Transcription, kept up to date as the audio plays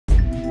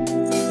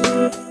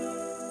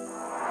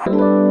Hey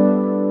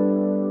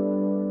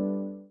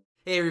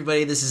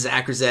everybody, this is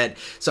Zack Griset.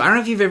 So I don't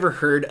know if you've ever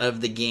heard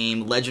of the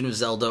game Legend of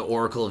Zelda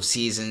Oracle of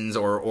Seasons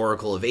or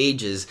Oracle of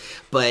Ages,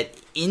 but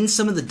in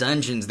some of the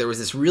dungeons there was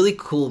this really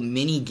cool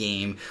mini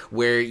game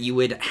where you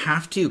would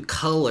have to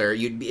color.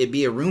 It'd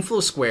be a room full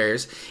of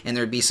squares and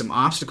there'd be some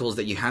obstacles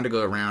that you had to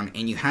go around,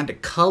 and you had to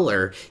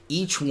color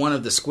each one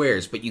of the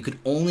squares, but you could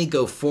only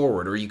go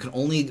forward, or you could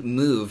only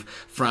move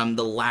from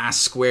the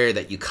last square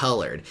that you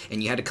colored,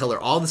 and you had to color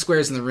all the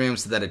squares in the room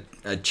so that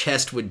a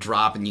chest would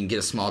drop and you can get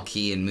a small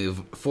key and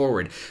move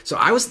forward. So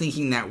I was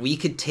thinking that we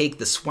could take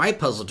the swipe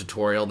puzzle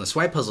tutorial and the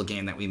swipe puzzle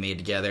game that we made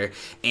together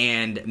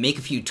and make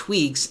a few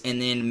tweaks and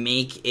then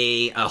make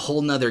a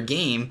whole nother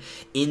game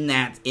in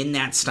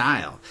that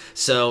style.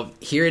 So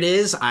here it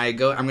is. I'm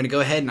going to go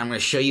ahead and I'm going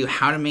to show you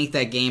how to make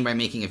that game by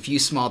making a few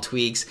small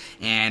tweaks,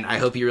 and I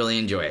hope you really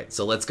enjoy it.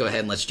 So let's go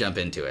ahead and let's jump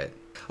into it.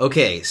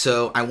 Okay,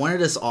 so I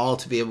wanted us all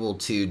to be able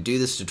to do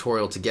this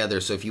tutorial together,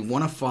 so if you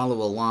want to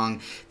follow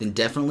along, then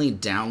definitely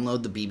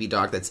download the BB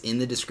doc that's in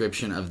the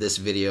description of this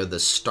video, the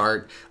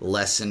Start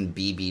Lesson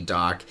BB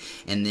doc.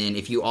 And then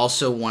if you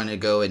also want to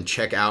go and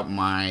check out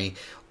my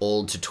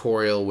old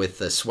tutorial with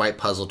the swipe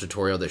puzzle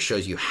tutorial that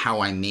shows you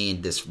how I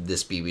made this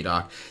BB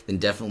doc, then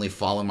definitely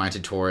follow my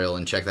tutorial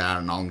and check that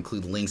out, and I'll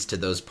include links to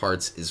those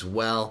parts as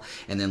well.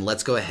 And then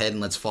let's go ahead and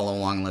let's follow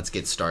along and let's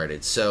get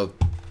started. So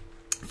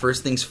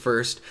first things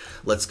first,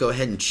 let's go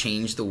ahead and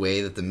change the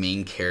way that the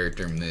main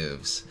character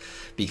moves,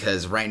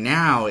 because right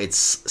now it's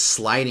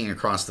sliding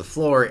across the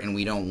floor and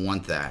we don't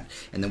want that.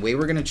 And the way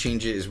we're going to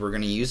change it is we're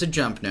going to use a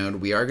jump node.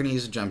 We are going to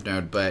use a jump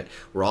node, but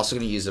we're also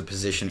going to use a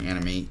position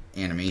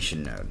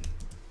animation node.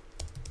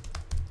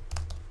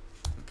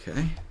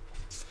 Okay,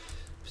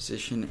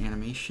 position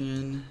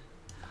animation.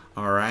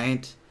 All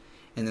right,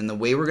 and then the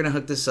way we're going to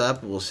hook this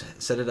up, we'll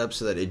set it up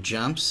so that it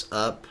jumps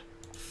up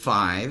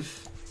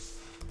 5.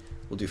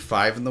 We'll do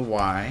 5 in the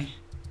Y,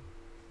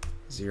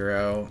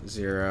 0,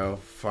 0,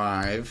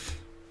 5,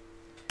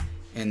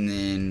 and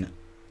then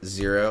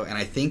 0. And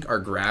I think our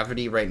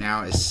gravity right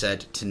now is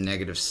set to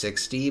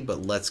 -60,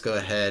 but let's go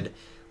ahead,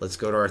 let's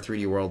go to our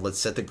 3D world. Let's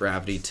set the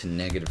gravity to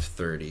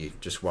 -30,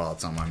 just while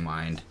it's on my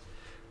mind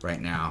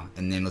right now.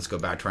 And then let's go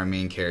back to our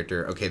main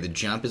character. Okay, the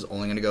jump is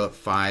only going to go up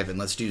 5, and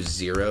let's do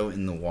 0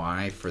 in the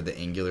Y for the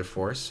angular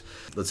force.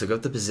 Let's hook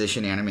up the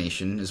position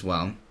animation as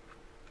well.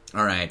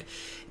 All right,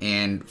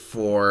 and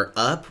for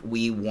up,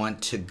 we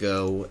want to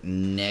go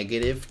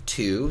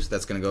 -2, so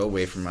that's going to go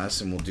away from us,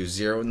 and we'll do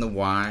 0 in the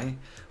Y.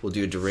 We'll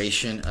do a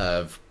duration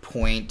of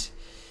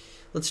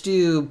let's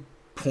do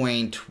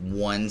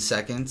 0.1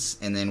 seconds,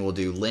 and then we'll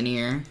do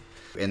linear,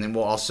 and then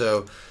we'll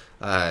also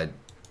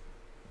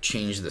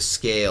change the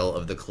scale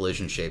of the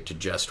collision shape to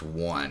just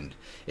 1.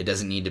 It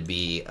doesn't need to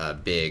be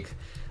big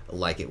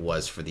like it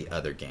was for the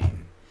other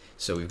game.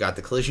 So we've got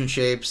the collision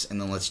shapes,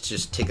 and then let's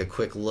just take a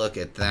quick look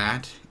at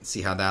that and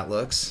see how that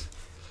looks.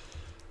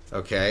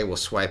 Okay, we'll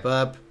swipe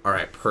up. All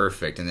right,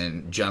 perfect, and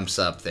then jumps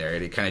up there.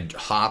 It kind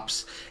of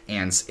hops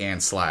and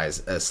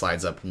slides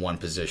up 1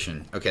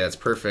 position. Okay, that's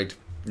perfect.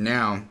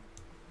 Now,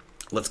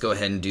 let's go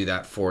ahead and do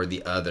that for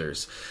the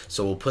others.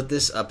 So we'll put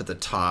this up at the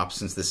top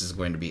since this is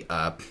going to be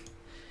up,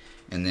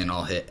 and then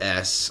I'll hit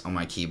S on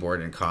my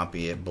keyboard and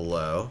copy it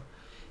below,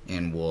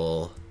 and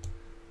we'll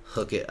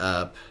hook it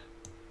up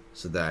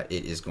so that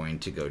it is going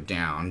to go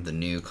down, the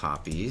new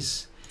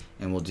copies.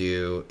 And we'll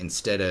do,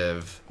 instead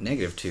of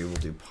 -2, we'll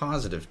do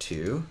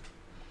 +2.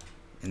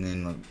 And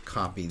then we'll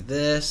copy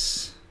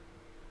this.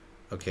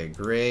 Okay,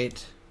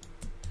 great.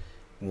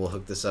 And we'll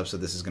hook this up so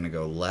this is going to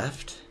go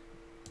left.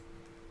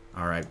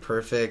 All right,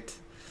 perfect.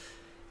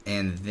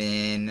 And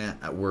then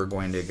we're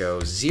going to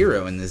go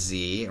 0 in the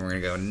Z, and we're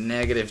going to go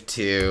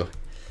 -2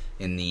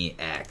 in the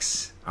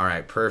X. All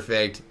right,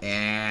 perfect.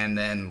 And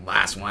then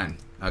last one.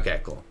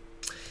 Okay, cool.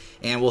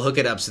 And we'll hook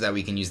it up so that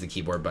we can use the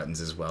keyboard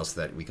buttons as well, so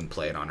that we can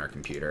play it on our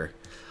computer.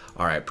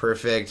 All right,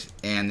 perfect.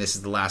 And this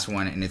is the last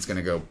one, and it's going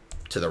to go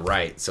to the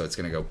right, so it's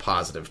going to go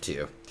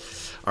 +2.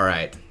 All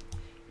right,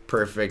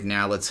 perfect.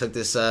 Now let's hook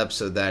this up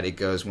so that it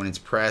goes, when it's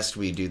pressed,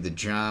 we do the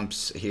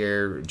jumps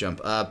here, jump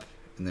up,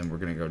 and then we're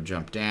going to go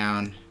jump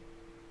down,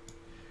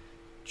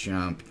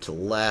 jump to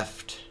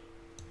left,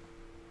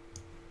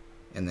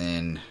 and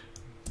then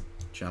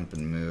jump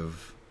and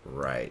move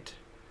right.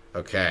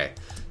 Okay,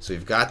 so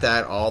we've got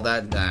all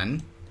that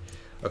done.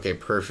 Okay,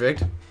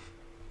 perfect.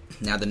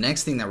 Now the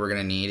next thing that we're going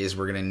to need is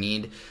we're going to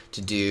need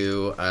to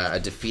do a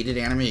defeated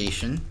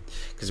animation,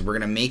 because we're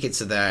going to make it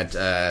so that,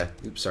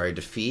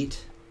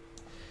 defeat.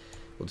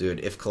 We'll do an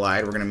if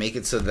collide. We're going to make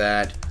it so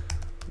that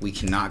we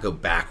cannot go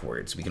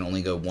backwards. We can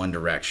only go one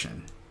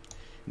direction.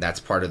 That's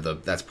part of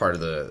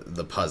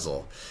the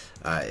puzzle.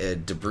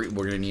 Debris.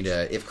 We're going to need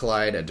a if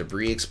collide, a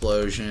debris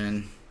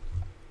explosion.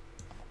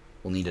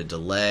 We'll need a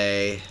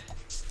delay.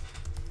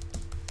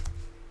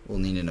 We'll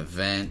need an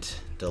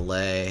event,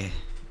 delay.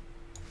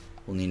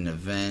 We'll need an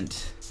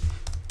event.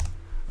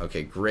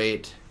 Okay,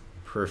 great,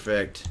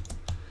 perfect,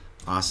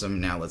 awesome.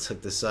 Now let's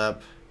hook this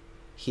up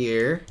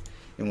here,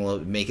 and we'll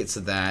make it so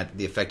that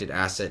the affected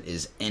asset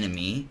is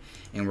enemy.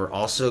 And we're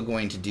also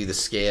going to do the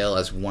scale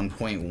as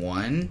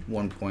 1.1,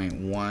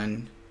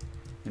 1.1,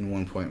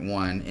 and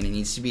 1.1, and it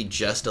needs to be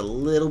just a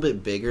little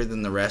bit bigger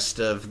than the rest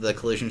of the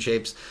collision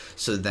shapes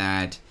so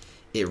that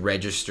it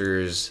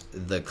registers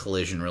the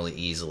collision really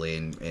easily,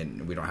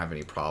 and we don't have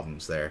any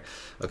problems there.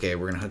 Okay,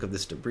 we're gonna hook up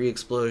this debris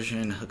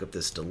explosion, hook up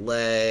this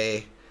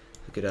delay,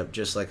 hook it up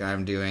just like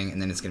I'm doing,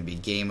 and then it's gonna be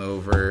game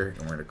over,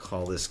 and we're gonna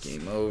call this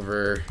game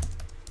over.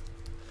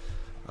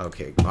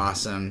 Okay,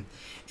 awesome.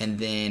 And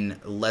then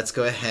let's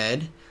go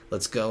ahead,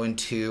 let's go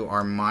into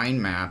our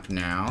mind map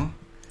now.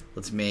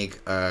 Let's make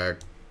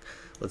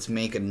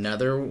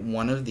another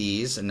one of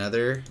these,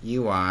 another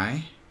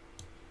UI.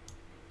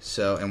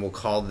 So, and we'll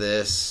call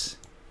this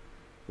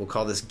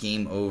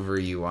game over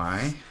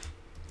UI.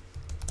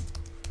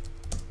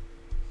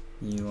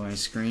 UI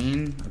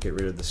screen. I'll get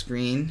rid of the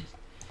screen.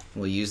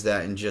 We'll use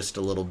that in just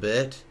a little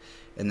bit.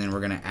 And then we're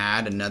going to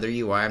add another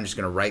UI. I'm just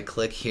going to right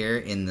click here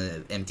in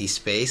the empty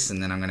space,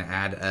 and then I'm going to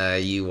add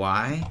a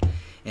UI.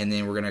 And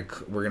then we're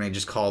going to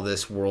just call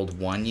this World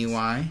 1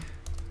 UI.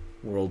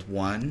 World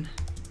 1.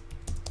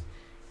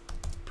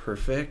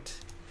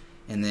 Perfect.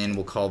 And then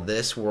we'll call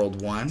this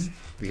World 1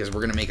 because we're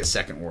going to make a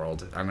second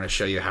world. I'm going to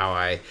show you how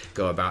I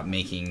go about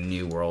making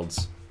new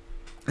worlds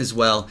as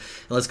well.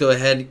 And let's go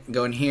ahead,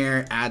 go in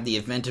here, add the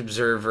event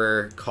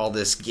observer, call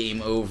this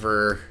game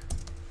over.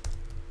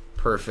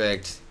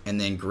 Perfect. And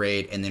then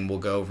great, and then we'll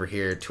go over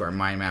here to our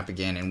mind map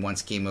again, and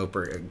once game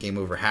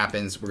over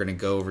happens, we're going to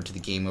go over to the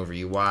game over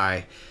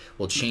UI.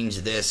 We'll change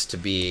this to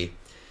be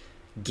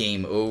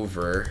game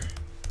over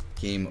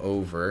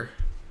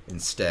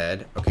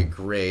instead. Okay,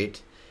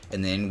 great.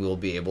 And then we'll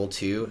be able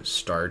to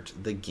start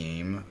the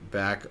game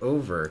back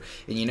over.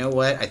 And you know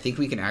what? I think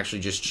we can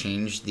actually just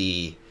change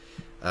the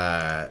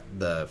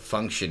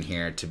function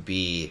here to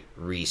be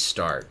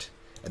restart,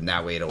 and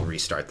that way it'll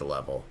restart the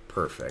level.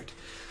 Perfect.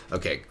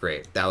 Okay,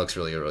 great. That looks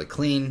really, really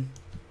clean.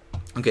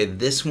 Okay,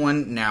 this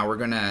one now we're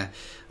gonna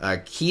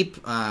keep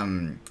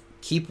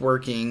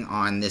working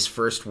on this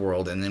first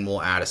world, and then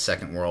we'll add a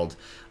second world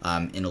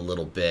in a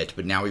little bit.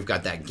 But now we've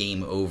got that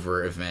game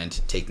over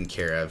event taken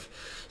care of.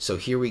 So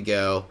here we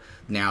go.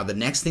 Now the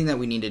next thing that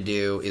we need to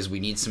do is we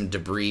need some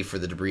debris for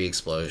the debris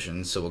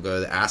explosion. So we'll go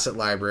to the asset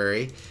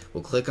library.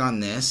 We'll click on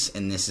this,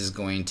 and this is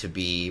going to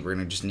be, we're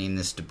gonna just name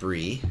this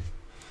debris.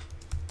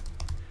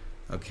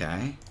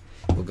 Okay.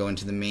 We'll go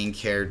into the main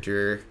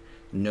character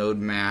node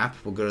map.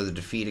 We'll go to the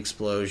defeat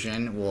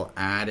explosion. We'll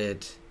add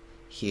it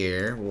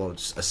here. We'll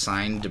just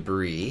assign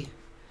debris.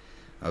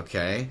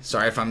 Okay.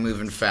 Sorry if I'm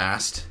moving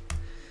fast.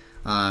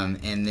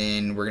 And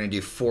then we're going to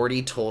do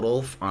 40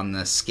 total on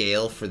the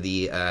scale for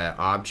the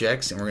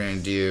objects, and we're going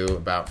to do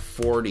about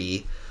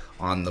 40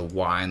 on the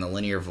Y and the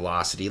linear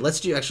velocity.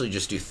 Let's actually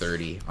just do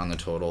 30 on the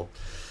total.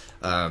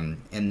 And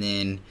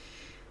then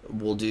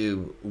we'll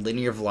do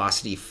linear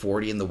velocity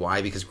 40 in the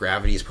Y because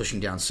gravity is pushing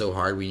down so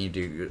hard. We need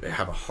to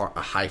have a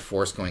high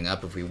force going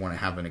up if we want to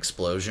have an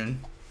explosion.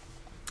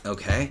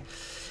 Okay.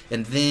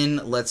 And then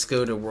let's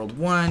go to World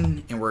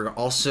 1, and we're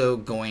also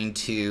going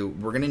to,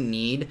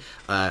 need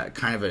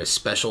kind of a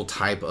special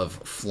type of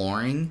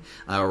flooring,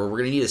 or we're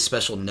going to need a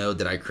special node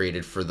that I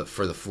created for the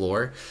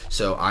floor.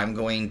 So I'm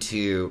going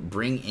to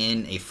bring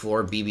in a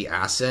floor BB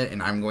asset,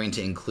 and I'm going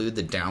to include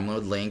the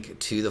download link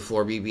to the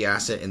floor BB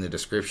asset in the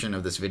description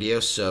of this video.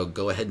 So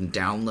go ahead and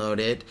download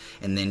it,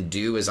 and then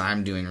do as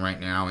I'm doing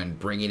right now and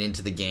bring it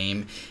into the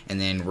game,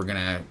 and then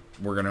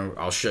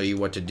I'll show you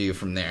what to do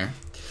from there.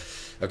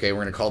 Okay,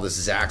 we're going to call this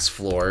Zack's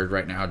floor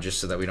right now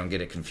just so that we don't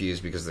get it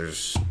confused because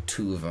there's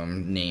two of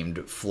them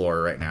named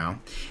floor right now.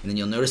 And then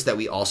you'll notice that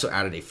we also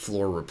added a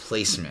floor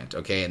replacement,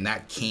 okay? And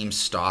that came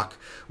stock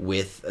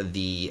with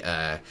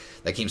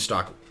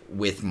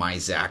my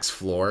Zack's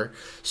floor.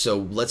 So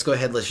let's go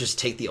ahead, let's just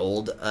take the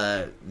old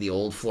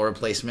floor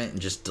replacement and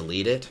just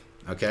delete it.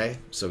 Okay,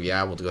 so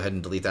yeah, we'll go ahead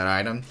and delete that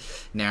item.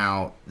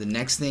 Now, the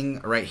next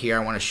thing right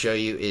here I want to show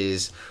you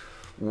is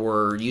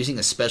we're using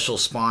a special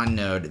spawn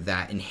node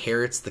that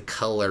inherits the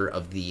color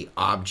of the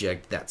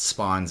object that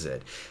spawns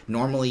it.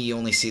 Normally you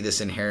only see this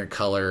inherit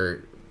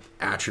color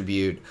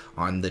attribute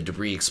on the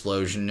debris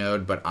explosion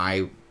node, but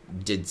I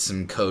did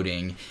some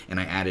coding and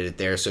I added it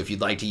there. So if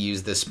you'd like to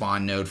use this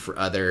spawn node for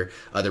other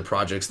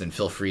projects, then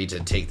feel free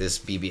to take this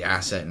BB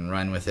asset and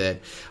run with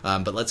it.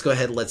 But let's go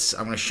ahead. I'm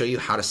going to show you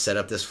how to set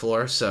up this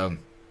floor. So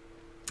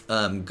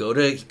go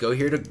to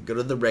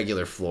the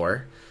regular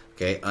floor.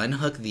 Okay,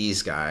 unhook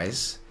these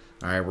guys.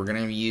 All right, we're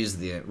gonna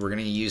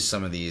use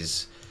some of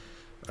these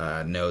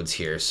nodes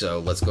here. So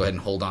let's go ahead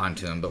and hold on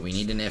to them. But we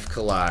need an if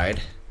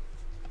collide.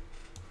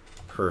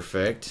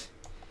 Perfect.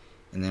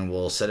 And then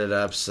we'll set it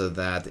up so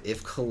that the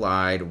if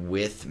collide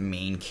with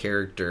main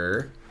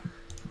character,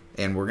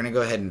 and we're gonna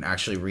go ahead and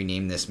actually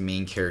rename this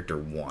main character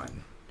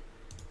 1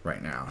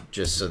 right now,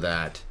 just so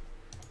that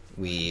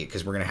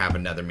because we're gonna have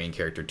another main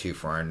character 2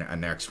 for our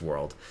next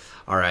world.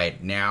 All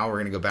right, now we're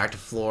gonna go back to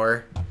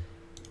floor.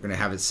 We're going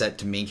to have it set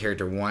to main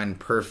character 1.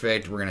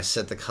 Perfect. We're going to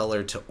set the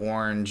color to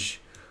orange.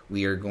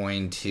 We are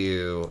going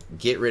to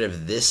get rid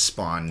of this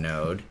spawn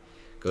node.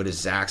 go to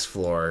Zach's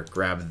floor,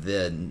 grab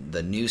the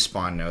new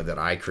spawn node that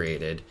I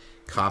created,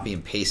 copy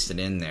and paste it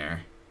in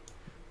there.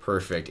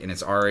 Perfect. And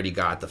it's already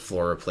got the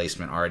floor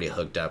replacement already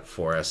hooked up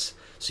for us,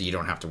 so you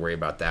don't have to worry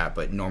about that.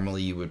 But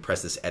normally you would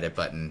press this edit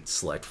button,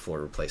 select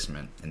floor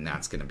replacement, and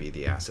that's going to be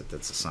the asset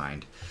that's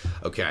assigned.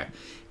 Okay,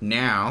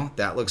 now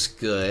that looks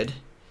good.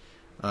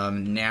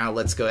 Now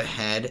let's go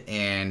ahead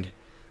and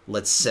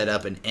let's set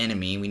up an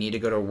enemy. We need to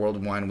go to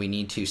World 1. We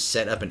need to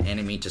set up an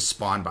enemy to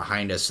spawn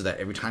behind us so that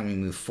every time we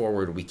move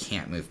forward, we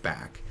can't move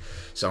back.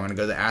 So I'm going to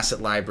go to the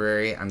asset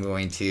library. I'm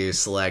going to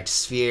select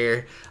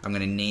sphere. I'm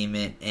going to name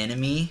it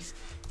enemy.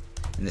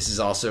 And this is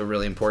also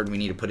really important. We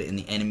need to put it in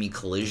the enemy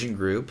collision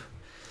group.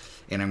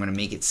 And I'm going to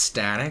make it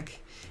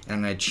static. And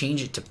I'm going to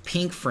change it to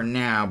pink for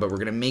now, but we're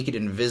going to make it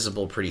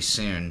invisible pretty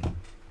soon.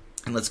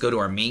 And let's go to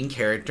our main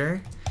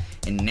character.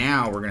 And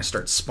now we're going to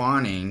start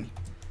spawning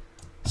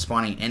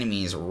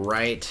enemies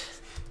right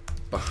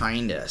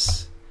behind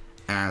us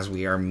as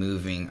we are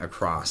moving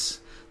across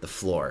the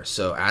floor.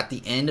 So at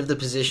the end of the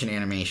position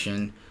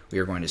animation, we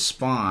are going to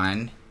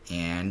spawn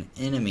an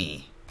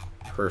enemy.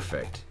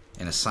 Perfect.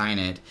 And assign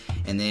it.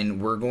 And then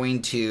we're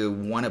going to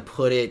want to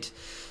put it,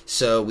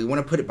 so we want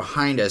to put it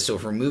behind us. So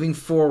if we're moving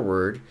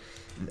forward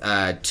in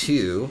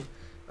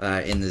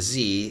the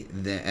Z,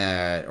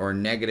 or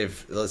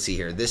negative, let's see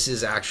here. This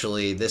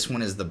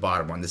one is the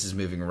bottom one. This is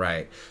moving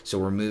right. So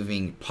we're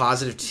moving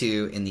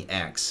 +2 in the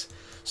X.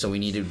 So we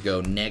need to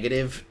go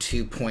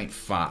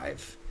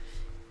 -2.5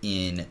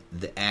 in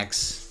the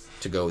X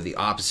to go the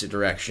opposite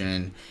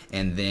direction.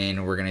 And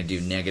then we're going to do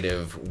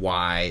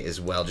 -Y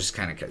as well. Just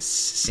kind of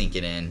sink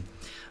it in.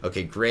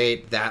 Okay,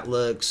 great. That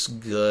looks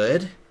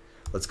good.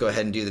 Let's go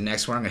ahead and do the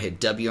next one. I'm going to hit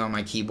W on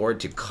my keyboard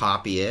to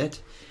copy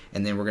it.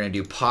 And then we're going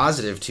to do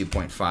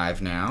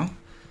 +2.5 now.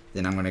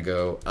 Then I'm going to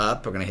go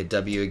up. We're going to hit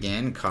W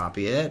again,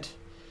 copy it.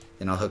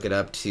 Then I'll hook it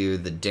up to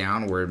the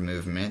downward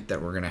movement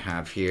that we're going to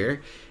have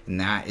here.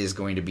 And that is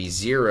going to be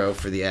 0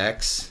 for the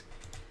X.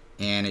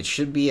 And it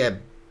should be, I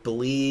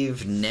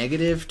believe,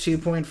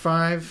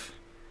 -2.5.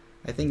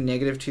 I think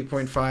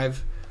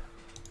 -2.5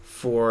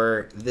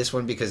 for this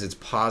one because it's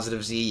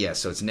 +Z. Yes,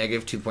 so it's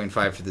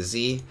 -2.5 for the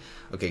Z.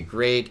 Okay,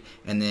 great.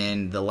 And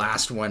then the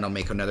last one, I'll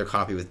make another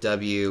copy with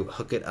W,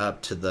 hook it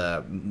up to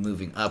the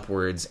moving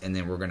upwards, and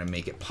then we're going to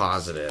make it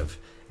positive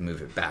and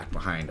move it back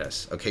behind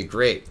us. Okay,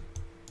 great.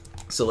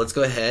 So let's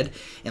go ahead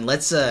and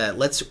let's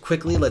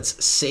quickly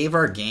save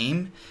our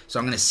game. So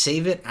I'm going to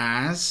save it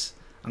as,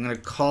 I'm going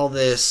to call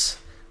this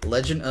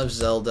Legend of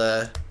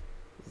Zelda.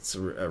 Let's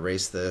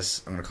erase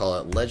this. I'm going to call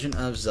it Legend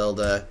of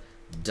Zelda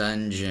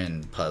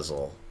Dungeon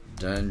Puzzle.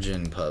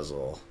 Dungeon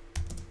Puzzle.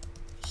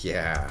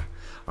 Yeah.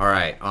 All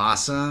right.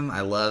 Awesome. I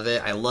love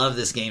it. I love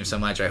this game so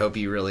much. I hope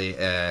you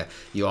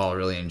all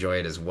really enjoy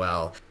it as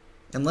well.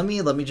 And let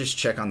me just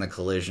check on the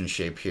collision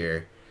shape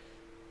here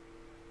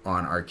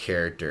on our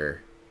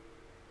character.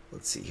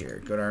 Let's see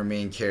here. Go to our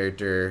main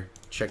character.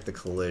 Check the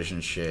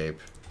collision shape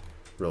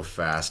real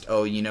fast.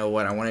 Oh, you know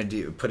what? I want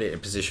to put it in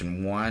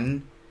position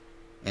 1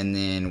 and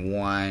then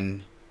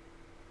 1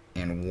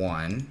 and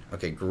 1.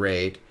 Okay,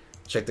 great.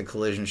 Check the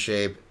collision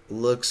shape.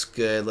 Looks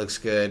good, looks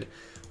good.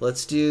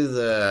 Let's do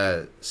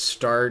the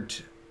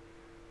start.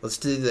 Let's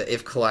do the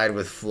if collide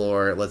with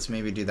floor. Let's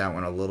maybe do that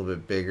one a little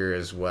bit bigger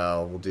as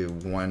well. We'll do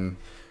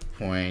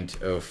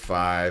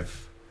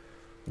 1.05,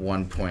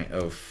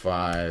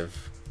 1.05,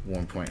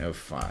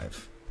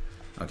 1.05.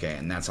 Okay,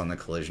 and that's on the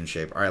collision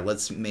shape. All right,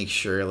 let's make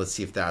sure. Let's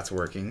see if that's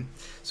working.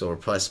 So we'll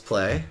press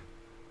play.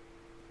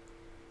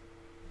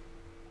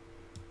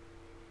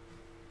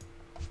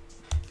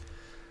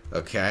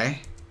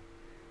 Okay.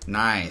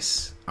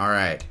 Nice. All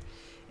right.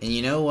 And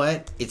you know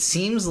what? It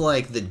seems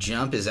like the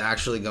jump is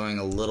actually going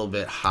a little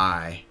bit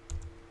high.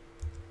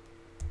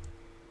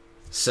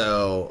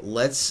 So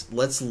let's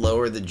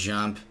lower the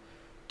jump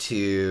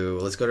to,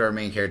 let's go to our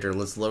main character.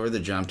 Let's lower the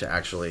jump to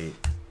actually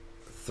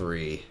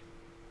 3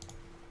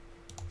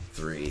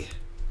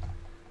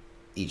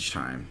 each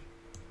time.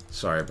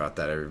 Sorry about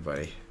that,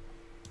 everybody.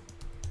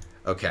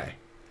 Okay.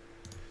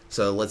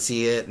 So let's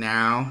see it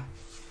now.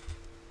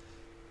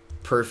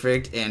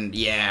 Perfect, and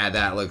yeah,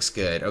 that looks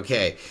good.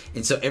 Okay,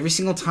 and so every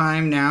single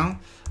time now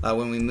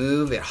when we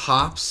move, it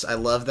hops. I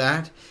love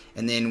that.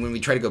 And then when we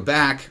try to go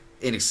back,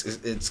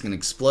 it's an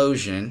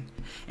explosion,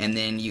 and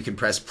then you can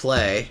press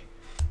play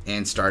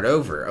and start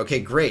over. Okay,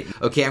 great.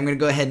 Okay, I'm gonna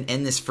go ahead and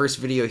end this first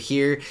video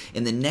here.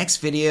 In the next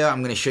video,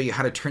 I'm gonna show you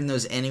how to turn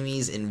those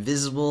enemies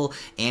invisible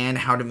and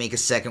how to make a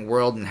second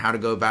world and how to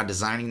go about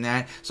designing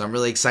that. So I'm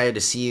really excited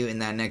to see you in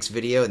that next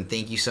video, and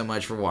thank you so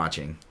much for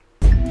watching.